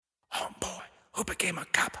who became a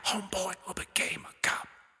cop. Homeboy who became a cop.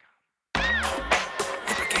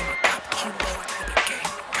 Who became a cop. Homeboy who became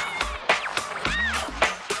a cop.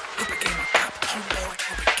 Who became a cop. Homeboy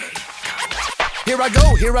who became a cop. Here I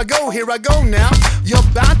go, here I go, here I go now. You're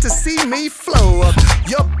about to see me flow.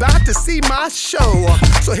 You're about to see my show.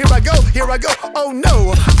 So here I go, oh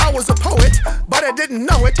no. I was a poet, but I didn't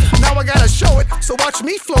know it. Now I gotta show it, so watch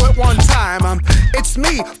me flow it one time. It's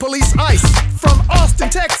me, Police Ice, from Austin,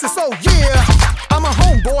 Texas, oh yeah. I'm a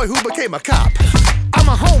homeboy who became a cop. I'm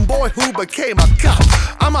a homeboy who became a cop.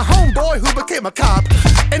 I'm a homeboy who became a cop.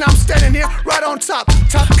 And I'm standing here right on top.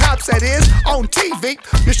 Top cops, that is, on TV.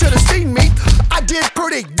 You should have seen me. I did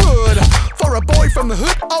pretty good. For a boy from the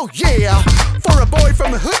hood, oh yeah. For a boy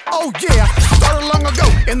from the hood, oh yeah. Started long ago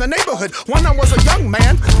in the neighborhood. When I was a young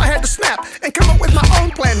man, I had to snap and come up with my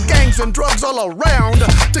own plan. Gangs and drugs all around.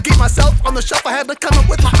 To keep myself on the shelf, I had to come up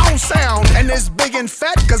with my own sound. And it's big and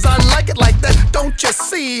fat, cause I like it like that, don't you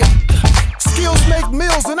see? Skills make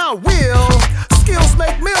meals and I will. Skills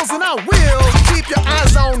make meals and I will. Keep your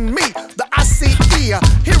eyes on me, the ICE.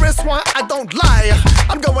 Here is why I don't lie.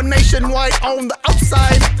 I'm going nationwide on the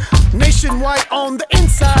outside, nationwide on the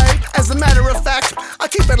inside. As a matter of fact, I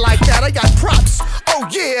keep it like that. I got props, oh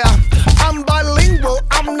yeah. I'm bilingual,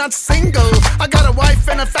 I'm not single. I got a wife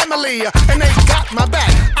and a family, and they got my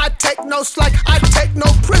back. I take no slack, I take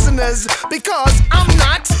no prisoners, because I'm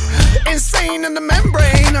not insane in the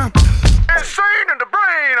membrane. Insane in the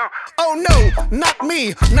brain. Oh no, not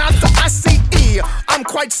me, not the ICE. I'm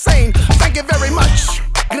quite sane, thank you very much.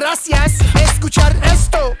 Gracias, escuchar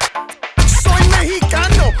esto. Soy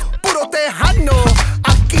mexicano, puro tejano.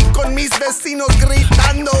 Aquí con mis vecinos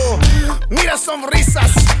gritando. Mira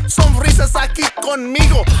sonrisas, sonrisas aquí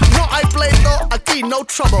conmigo. No hay pleito, aquí no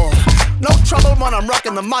trouble. No trouble when I'm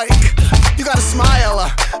rocking the mic. You gotta smile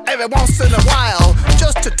every once in a while,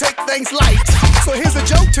 just to take things light. So here's a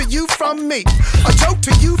joke to you from me, a joke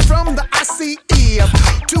to you from the ICE.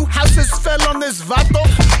 2 houses fell on this vato.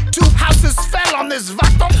 2 houses fell on this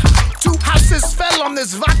vato. 2 houses fell on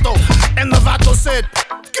this vato. And the vato said,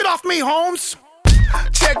 "Get off me, Holmes."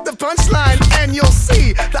 Check the punchline and you'll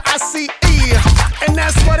see the ICE. And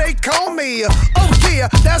that's what they call me. Oh yeah,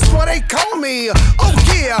 that's what they call me. Oh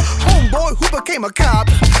yeah, homeboy who became a cop.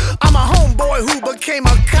 I'm a homeboy who became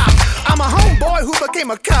a cop. I'm a homeboy who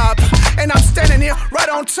became a cop. And I'm standing here right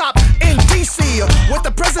on top in DC with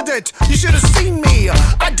the president. You should have seen me.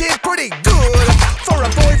 I did pretty good. For a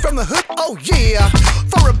boy from the hood, oh yeah.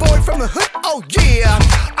 For a boy from the hood, oh yeah.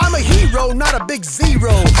 I'm a hero, not a big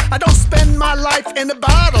zero. I don't spend my life in a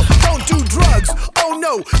bottle. Don't do drugs, oh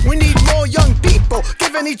no. We need more young people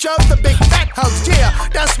giving each other big fat hugs. Yeah,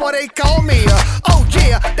 that's what they call me. Oh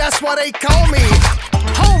yeah, that's what they call me.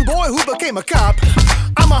 Homeboy who became a cop.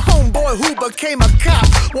 I'm a homeboy who became a cop.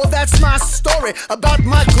 Well, that's my story about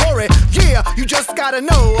my glory. Yeah, you just gotta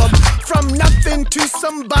know, from nothing to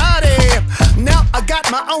somebody. Now I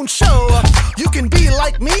got my own show. You can be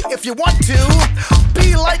like me if you want to.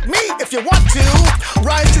 Be like me if you want to.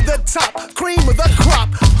 Rise to the top, cream of the crop.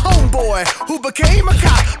 Homeboy who became a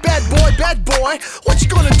cop. Bad boy, what you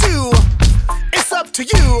gonna do? It's up to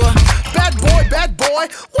you. Bad boy,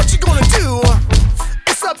 what you gonna do?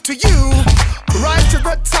 It's up to you. Rise to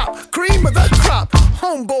the top, cream of the crop.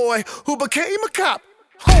 Homeboy who became a cop.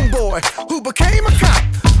 Homeboy who became a cop.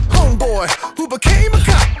 Homeboy who became a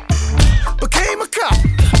cop. Became a cop.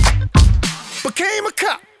 Became a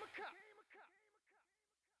cop.